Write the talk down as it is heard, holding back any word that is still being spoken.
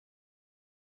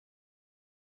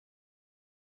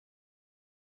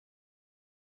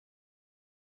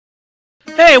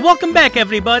Hey, welcome back,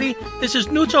 everybody. This is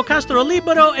Nuzo Castro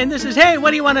Libero, and this is Hey,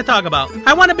 what do you want to talk about?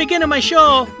 I want to begin my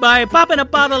show by popping a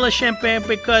bottle of champagne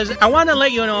because I want to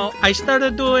let you know I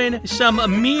started doing some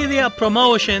media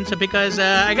promotions because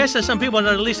I guess some people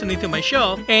are listening to my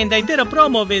show, and I did a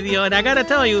promo video, and I gotta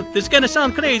tell you, this is gonna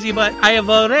sound crazy, but I have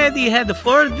already had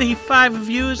 45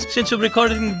 views since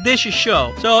recording this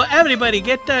show. So everybody,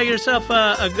 get yourself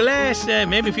a glass.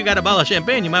 Maybe if you got a bottle of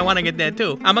champagne, you might want to get that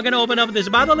too. I'm gonna open up this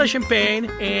bottle of champagne,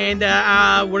 and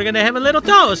we're gonna have a little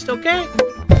toast, okay?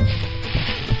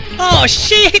 Oh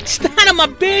shit, son of a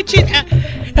bitch!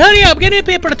 Hurry up, get a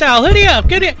paper towel, hurry up,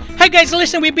 get it. Hey guys,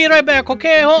 listen, we'll be right back,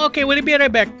 okay? Oh, okay, we'll be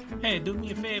right back. Hey, do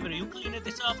me a favor, you clean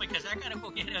this up because I gotta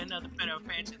go get another pair of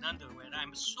pants and underwear.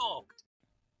 I'm soaked.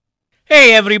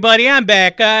 Hey everybody, I'm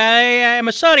back. I'm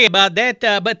sorry about that,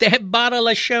 but that bottle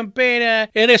of champagne,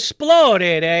 it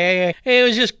exploded. It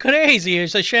was just crazy.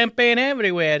 There's a champagne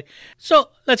everywhere. So,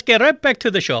 let's get right back to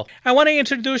the show. I want to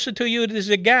introduce to you this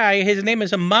guy. His name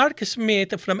is Mark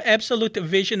Smith from Absolute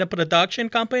Vision Production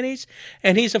Companies,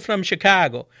 and he's from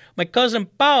Chicago. My cousin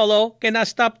Paolo cannot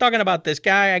stop talking about this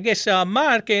guy. I guess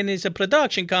Mark and his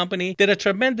production company did a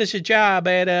tremendous job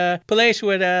at a place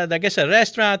with, I guess, a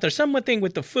restaurant or something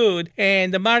with the food.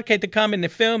 And the Mark had to come in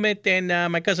and film it, and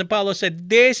my cousin Paolo said,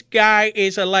 this guy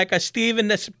is like a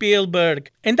Steven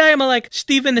Spielberg. And I am like,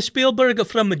 Steven Spielberg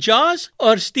from Jaws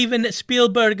or Steven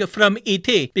Spielberg from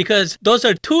E.T.? Because those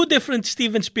are two different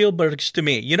Steven Spielbergs to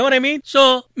me. You know what I mean?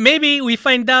 So maybe we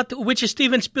find out which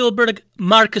Steven Spielberg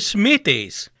Mark Smith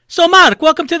is. So Mark,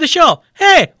 welcome to the show.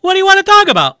 Hey, what do you want to talk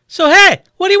about? So hey,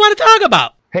 what do you want to talk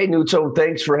about? Hey, Nuzo,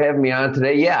 thanks for having me on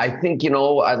today. Yeah, I think,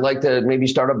 I'd like to maybe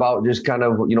start about just kind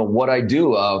of, what I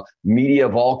do. Media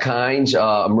of all kinds,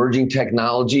 emerging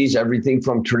technologies, everything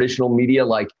from traditional media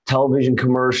like television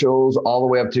commercials all the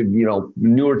way up to,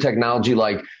 newer technology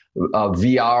like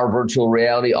VR, virtual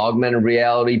reality, augmented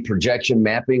reality, projection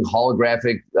mapping,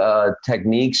 holographic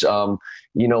techniques.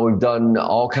 We've done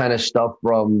all kind of stuff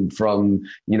from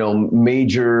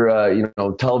major,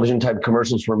 television type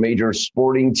commercials for major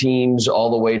sporting teams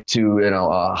all the way to,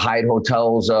 Hyatt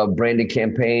Hotels, branded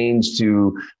campaigns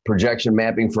to projection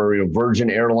mapping for Virgin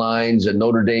Airlines and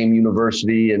Notre Dame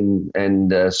University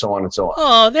and so on and so on.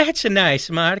 Oh, that's nice,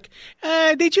 Mark.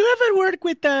 Did you ever work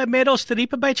with Meryl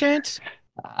Streep by chance?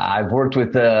 I've worked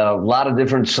with a lot of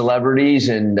different celebrities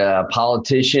and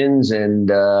politicians and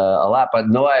a lot, but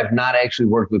no, I have not actually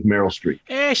worked with Meryl Streep.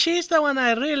 She's the one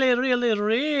I really, really,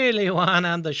 really want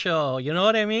on the show. You know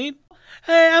what I mean?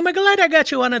 I'm glad I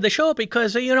got you on the show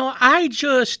because, I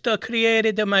just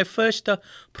created my first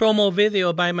promo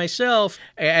video by myself.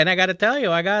 And I got to tell you,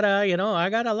 I got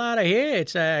a lot of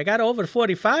hits. I got over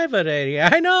 45 already.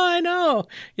 I know.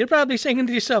 You're probably singing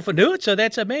to yourself a nude, so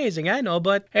that's amazing. I know.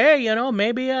 But, hey,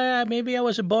 maybe I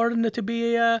was born to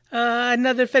be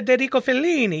another Federico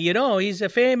Fellini. He's a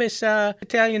famous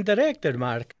Italian director,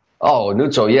 Mark. Oh,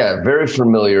 Nuzo, yeah, very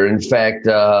familiar. In fact,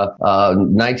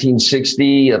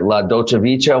 1960, La Dolce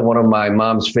Vita, one of my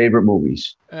mom's favorite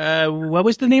movies. What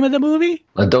was the name of the movie?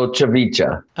 La Dolce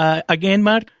Vita. Again,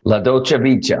 Mark? La Dolce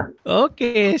Vita.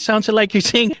 Okay, sounds like you're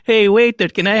saying, hey, waiter,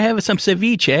 can I have some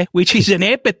ceviche? Which is an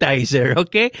appetizer,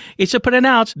 okay? It's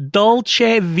pronounced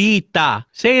Dolce Vita.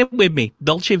 Say it with me,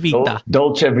 Dolce Vita.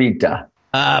 Dolce Vita.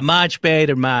 Much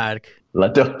better, Mark. La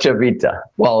Dolce Vita.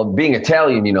 Well, being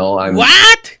Italian, I'm...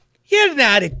 What? You're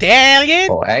not Italian.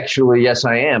 Oh, actually, yes,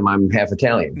 I am. I'm half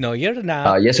Italian. No, you're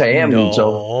not. Yes, I am, no.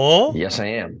 Nuzo. Yes, I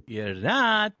am. You're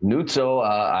not. Nuzo,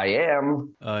 I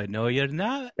am. No, you're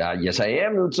not. Yes, I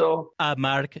am, Nuzo.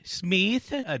 Mark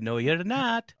Smith. No, you're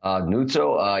not.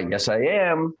 Nuzo, yes, I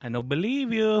am. I don't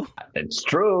believe you. It's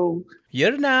true.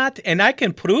 You're not, and I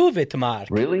can prove it, Mark.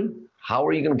 Really? How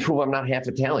are you going to prove I'm not half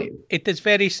Italian? It is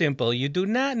very simple. You do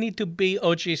not need to be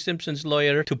O.J. Simpson's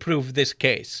lawyer to prove this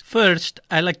case. First,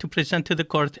 I'd like to present to the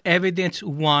court evidence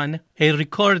 1, a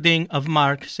recording of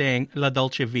Mark saying La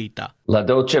Dolce Vita. La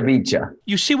Dolce Vita.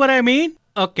 You see what I mean?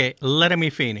 Okay, let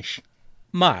me finish.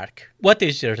 Mark, what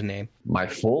is your name? My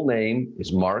full name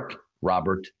is Mark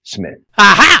Robert Smith.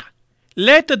 Aha!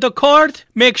 Let the court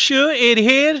make sure it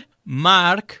hear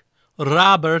Mark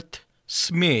Robert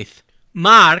Smith.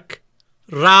 Mark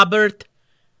Robert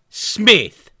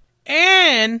Smith.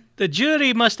 And the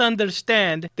jury must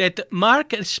understand that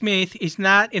Mark Smith is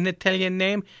not an Italian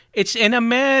name. It's an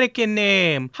American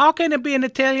name. How can it be an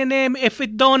Italian name if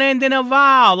it don't end in a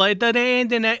vowel? It doesn't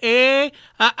end in an A, a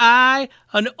I,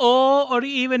 an O, or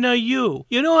even a U.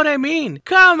 You know what I mean?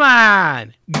 Come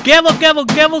on. Gavel, gavel,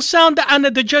 gavel sound under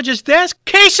the judge's desk.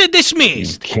 Case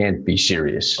dismissed. You can't be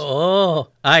serious. Oh,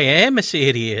 I am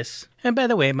serious. And by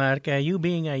the way, Mark, you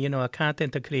being a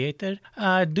content creator,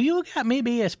 do you got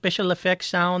maybe a special effect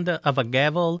sound of a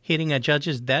gavel hitting a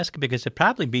judge's desk? Because it'd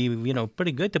probably be,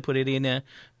 pretty good to put it in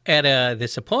at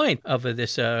this point of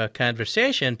this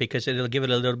conversation, because it'll give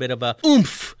it a little bit of a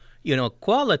oomph,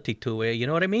 quality to it. You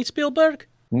know what I mean, Spielberg?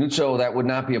 So that would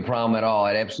not be a problem at all.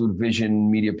 At Absolute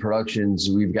Vision Media Productions,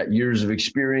 we've got years of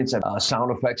experience. Sound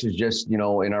effects is just, in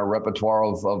our repertoire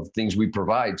of things we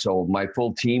provide. So my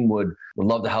full team would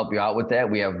love to help you out with that.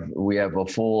 We have a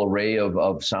full array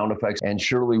of sound effects, and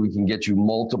surely we can get you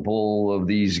multiple of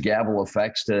these gavel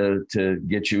effects to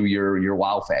get you your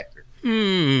wow factor.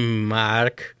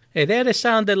 Mark. Hey, that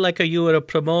sounded like you were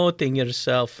promoting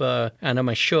yourself on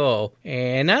my show.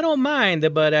 And I don't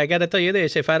mind, but I got to tell you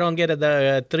this. If I don't get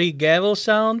the 3 gavel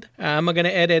sound, I'm going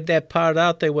to edit that part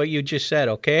out there, what you just said,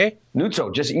 okay?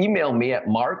 Nutso, just email me at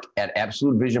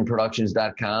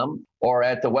mark@absolutevisionproductions.com, or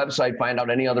at the website, find out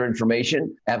any other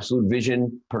information,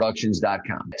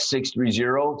 absolutevisionproductions.com.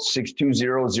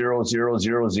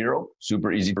 630-620-0000.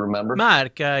 Super easy to remember.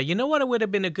 Mark, you know what would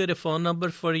have been a good phone number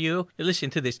for you? Listen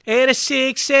to this.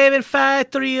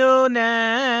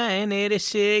 8675309.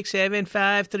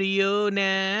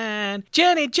 8675309.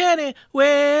 Jenny,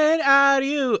 where are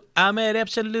you? I'm at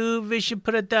Absolute Vision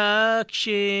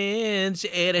Productions.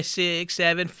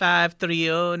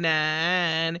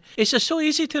 8675309. It's just so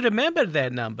easy to remember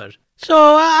that number. So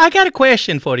I got a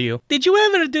question for you. Did you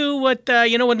ever do what,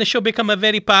 when the show become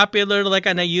very popular, like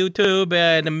on a YouTube,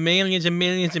 and millions and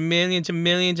millions and millions and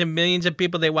millions and millions of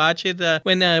people, they watch it,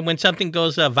 when something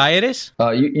goes virus?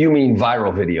 You mean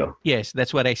viral video? Yes,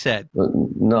 that's what I said.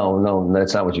 No,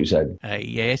 that's not what you said.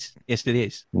 Yes, it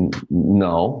is.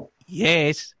 No.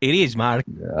 Yes, it is, Mark.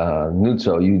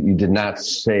 Nutso, you did not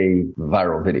say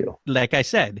viral video. Like I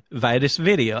said, virus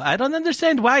video. I don't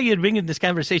understand why you're bringing this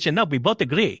conversation up. We both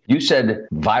agree. You said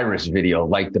virus video,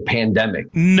 like the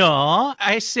pandemic. No,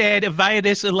 I said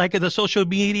virus, like the social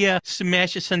media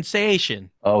smash sensation.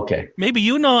 Okay. Maybe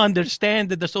you don't understand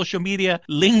the social media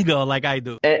lingo like I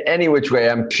do. Any which way,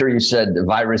 I'm sure you said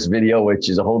virus video, which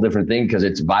is a whole different thing because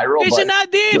it's viral. It's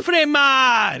not different,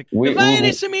 Mark.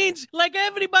 Virus means like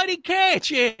everybody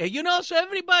catch it, so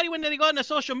everybody, when they go on the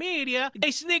social media,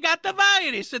 they got the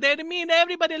virus. So that means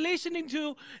everybody listening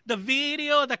to the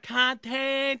video, the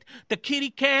content, the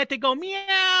kitty cat, they go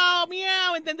meow,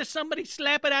 meow, and then there's somebody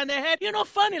slap it on the head.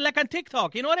 Funny, like on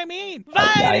TikTok. You know what I mean?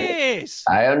 Virus.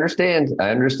 I understand.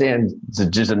 It's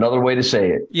just another way to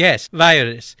say it. Yes,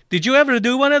 virus. Did you ever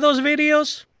do one of those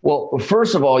videos? Well,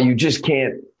 first of all, you just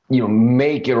can't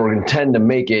make it or intend to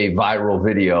make a viral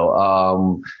video.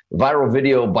 Viral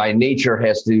video by nature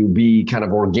has to be kind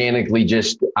of organically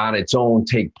just on its own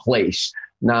take place.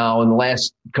 Now, in the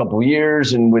last couple of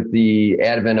years, and with the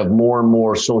advent of more and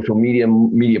more social media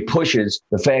pushes,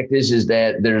 the fact is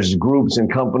that there's groups and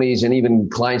companies and even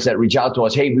clients that reach out to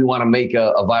us, hey, we want to make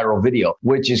a viral video,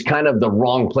 which is kind of the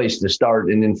wrong place to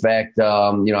start. And in fact,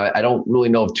 I don't really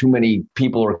know of too many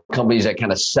people or companies that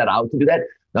kind of set out to do that.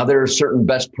 Now, there are certain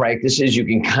best practices you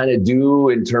can kind of do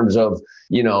in terms of,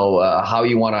 how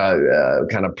you want to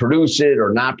kind of produce it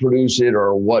or not produce it,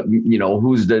 or what,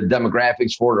 who's the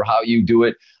demographics for it, or how you do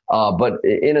it. But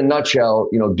in a nutshell,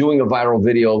 doing a viral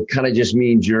video kind of just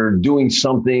means you're doing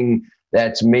something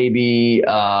that's maybe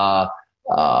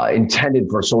intended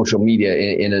for social media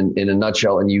in a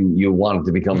nutshell, and you want it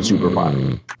to become super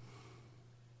popular.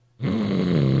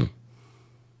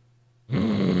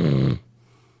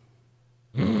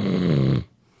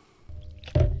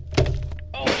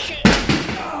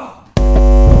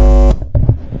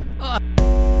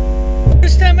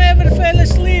 First time I ever fell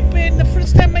asleep, and the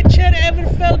first time my chair ever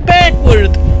fell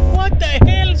backward. What the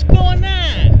hell is going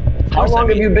on? How long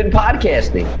have you been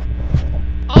podcasting?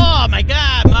 Oh my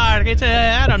God, Mark! It's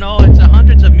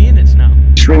hundreds of minutes now.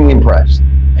 Extremely impressed.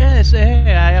 Yes,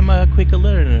 I am a quick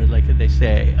learner, like they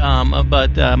say.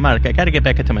 But Mark, I got to get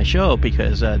back into my show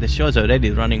because the show's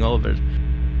already running over.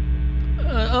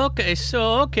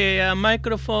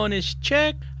 Microphone is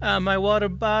checked. My water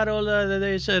bottle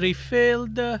is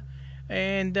refilled.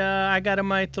 And I got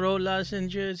my throat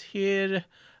lozenges here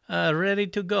ready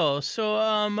to go.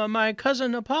 So my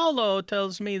cousin Apollo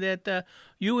tells me that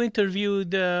you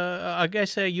interviewed, a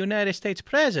United States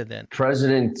president.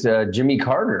 President Jimmy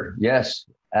Carter, yes.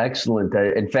 Excellent.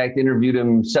 In fact, interviewed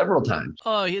him several times.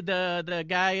 Oh, the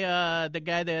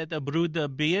guy that brewed the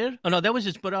beer. Oh no, that was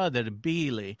his brother,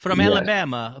 Beely, from Yes.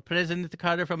 Alabama. President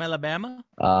Carter from Alabama.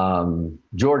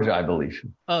 Georgia, I believe.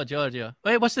 Oh, Georgia.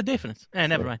 Wait, what's the difference?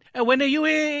 Never mind. When are you?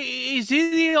 Is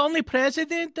he the only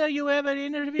president you ever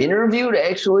interviewed? Interviewed,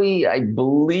 actually, I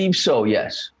believe so.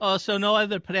 Yes. Oh, so no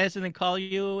other president called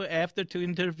you after to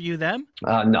interview them?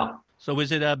 No. So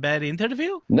was it a bad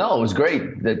interview? No, it was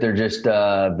great that they're just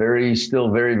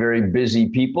still very, very busy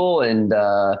people, and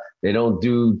they don't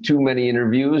do too many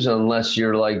interviews unless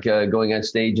you're like going on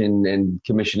stage and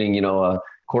commissioning, a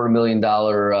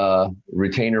 $250,000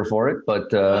 retainer for it.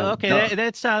 But okay, no.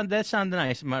 that sounds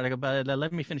nice, Mark. But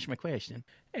let me finish my question.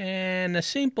 And a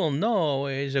simple no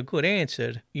is a good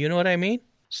answer. You know what I mean?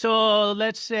 So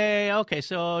let's say, okay,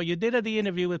 so you did the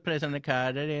interview with President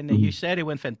Carter, and you said it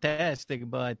went fantastic,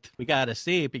 but we got to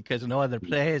see because no other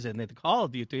president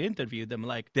called you to interview them.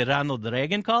 Like, did Ronald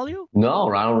Reagan call you? No,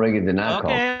 Ronald Reagan did not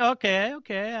call. Okay.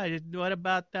 What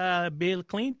about Bill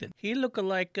Clinton? He looked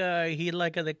like he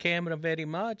liked the camera very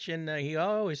much, and he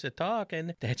always talk,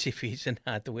 and that's if he's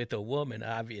not with a woman,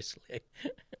 obviously.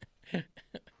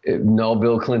 No,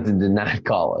 Bill Clinton did not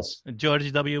call us.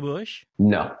 George W. Bush?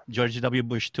 No. George W.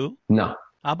 Bush too? No.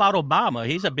 How about Obama?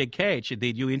 He's a big catch.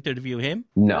 Did you interview him?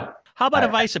 No. How about a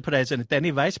vice president?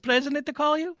 Any vice president to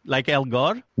call you? Like Al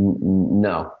Gore?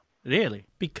 No. Really?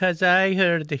 Because I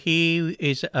heard he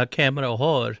is a camera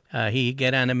whore. He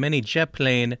get on a mini jet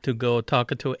plane to go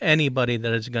talk to anybody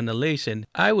that is going to listen.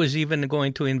 I was even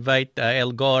going to invite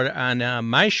Al Gore on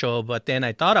my show, but then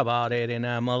I thought about it, and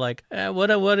I'm all like,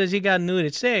 what has he got new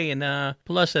to say? And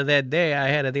plus that day, I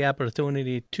had the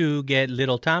opportunity to get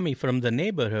little Tommy from the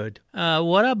neighborhood.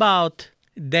 What about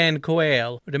Dan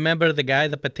Quayle? Remember the guy,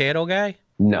 the potato guy?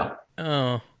 No.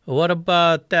 Oh. What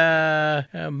about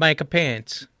Micah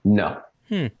Pence? No.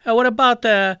 What about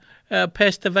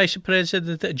past Vice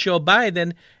President Joe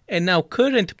Biden and now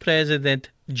current President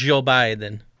Joe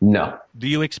Biden? No. Do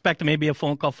you expect maybe a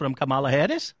phone call from Kamala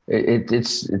Harris?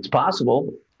 It's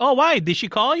possible. Oh, why? Did she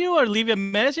call you or leave a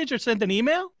message or send an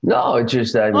email? No, it's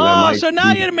just that. So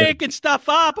now you're making stuff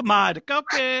up, Mark.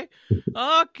 Okay.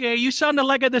 Okay. You sounded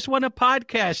like this one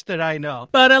podcast that I know.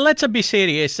 But let's be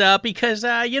serious because,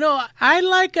 I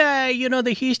like,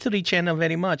 the History Channel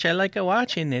very much. I like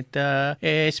watching it,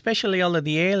 especially all of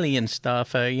the alien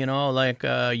stuff, like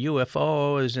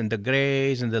UFOs and the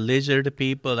Greys and the lizard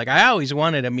people. Like, I always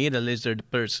wanted to meet a lizard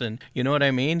person. You know what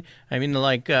I mean? I mean,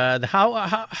 like,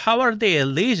 how are they a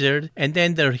lizard and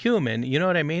then they're human? You know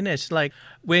what I mean? It's like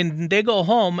when they go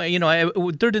home,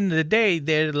 during the day,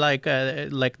 they're like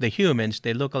the humans.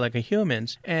 They look like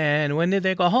humans. And when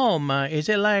they go home, is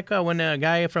it like when a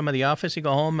guy from the office, he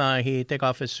go home, he take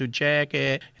off his suit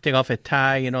jacket, take off a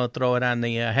tie, throw it on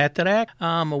the hat rack?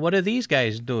 What do these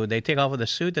guys do? They take off the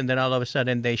suit, and then all of a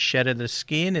sudden they shed the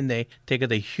skin, and they take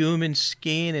the human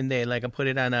skin, and they like put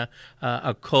it on a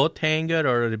coat hanger,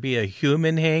 or it'd be a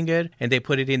human hanger, and they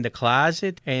put it in the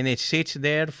closet, and it sits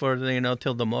there for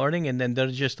till the morning, and then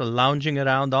they're just lounging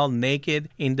around all naked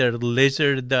in their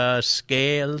lizard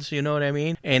scales. You know what I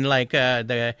mean? And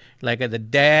the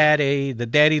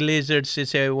daddy lizard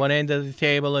sits at one end of the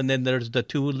table, and then there's the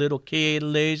two little kid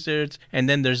lizards, and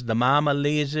then there's the mama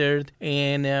lizard,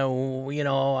 and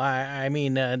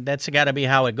that's got to be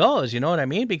how it goes. You know what I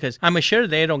mean? Because I'm sure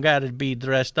they don't got to be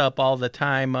dressed up all the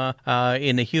time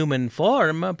in a human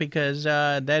form, because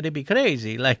that'd be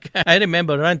crazy. Like, I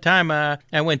remember one time I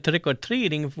went trick or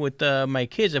treating with my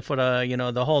kids for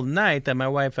the whole night, and my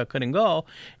wife couldn't go.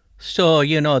 So,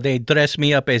 they dress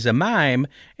me up as a mime,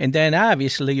 and then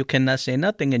obviously you cannot say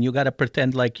nothing, and you got to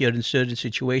pretend like you're in certain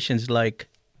situations, like,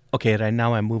 okay, right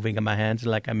now I'm moving my hands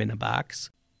like I'm in a box,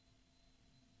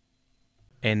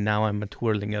 and now I'm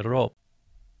twirling a rope.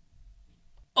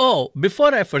 Oh,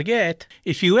 before I forget,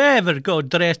 if you ever go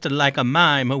dressed like a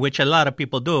mime, which a lot of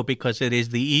people do because it is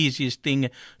the easiest thing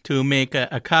to make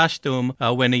a costume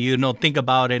when you don't think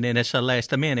about it and it's the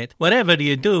last minute. Whatever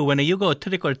you do, when you go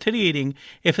trick-or-treating,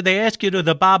 if they ask you to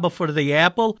the baba for the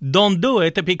apple, don't do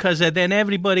it, because then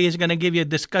everybody is going to give you a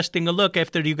disgusting look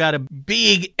after you got a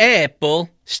big apple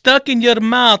stuck in your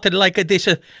mouth like this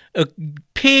a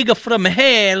pig from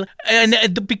hell,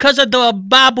 and because of the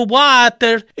bubble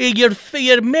water,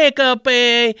 your makeup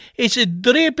is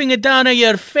dripping down on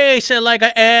your face like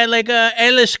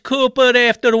Alice Cooper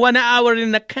after 1 hour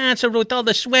in the concert with all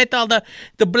the sweat, all the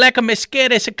black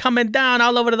mascara is coming down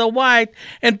all over the white,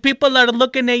 and people are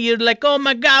looking at you like, oh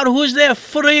my God, who's that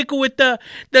freak with the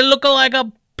look like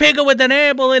a pig with an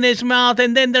apple in his mouth,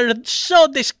 and then they're so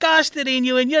disgusted in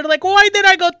you, and you're like, why did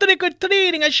I go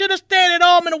trick-or-treating? I should have stayed at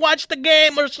home and watched the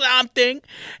game or something.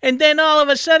 And then all of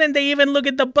a sudden, they even look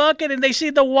at the bucket, and they see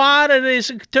the water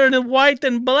is turning white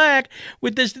and black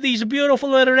with these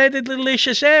beautiful red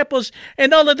delicious apples,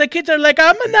 and all of the kids are like,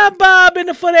 I'm not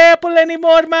bobbing for apple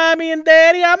anymore, Mommy and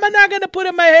Daddy. I'm not going to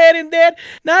put my head in there.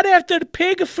 Not after the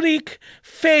pig freak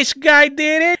face guy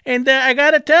did it. And I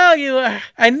got to tell you,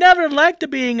 I never liked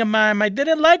being a mom. I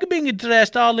didn't like being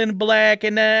dressed all in black,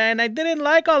 and I didn't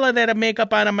like all of that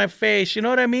makeup on my face. You know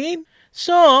what I mean?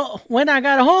 So when I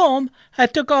got home, I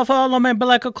took off all of my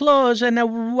black clothes and I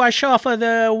washed off of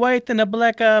the white and the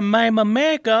black mime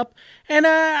makeup, and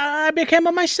I became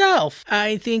myself.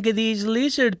 I think these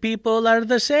lizard people are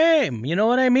the same. You know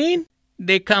what I mean?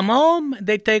 They come home,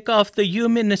 they take off the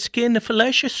human skin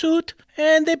flesh suit,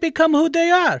 and they become who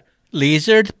they are.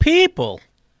 Lizard people.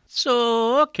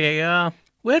 So, okay,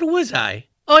 where was I?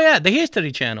 Oh, yeah, the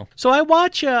History Channel. So I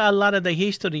watch a lot of the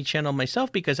History Channel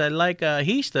myself because I like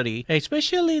history,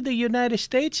 especially the United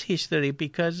States history,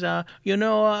 because,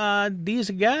 these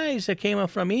guys came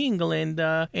from England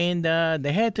and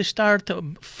they had to start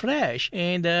fresh.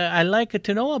 And I like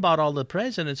to know about all the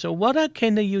presidents. So what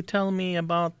can you tell me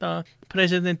about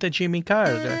President Jimmy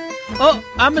Carter? Oh,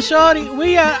 I'm sorry.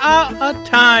 We are out of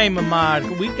time, Mark.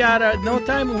 We got no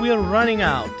time. We're running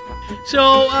out.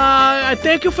 So,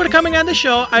 thank you for coming on the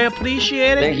show. I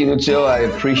appreciate it. Thank you, Lucio. I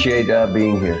appreciate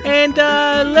being here. And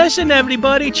listen,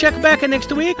 everybody, check back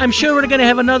next week. I'm sure we're going to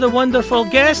have another wonderful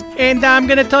guest. And I'm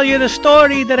going to tell you the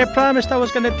story that I promised I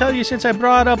was going to tell you since I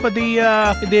brought up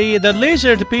the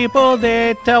lizard people.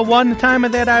 That one time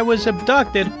that I was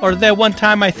abducted, or that one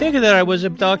time I think that I was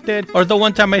abducted, or the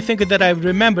one time I think that I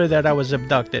remember that I was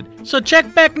abducted. So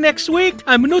check back next week.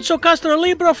 I'm Nuzio Castro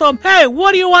Libro from Hey,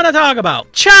 What Do You Want to Talk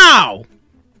About? Ciao!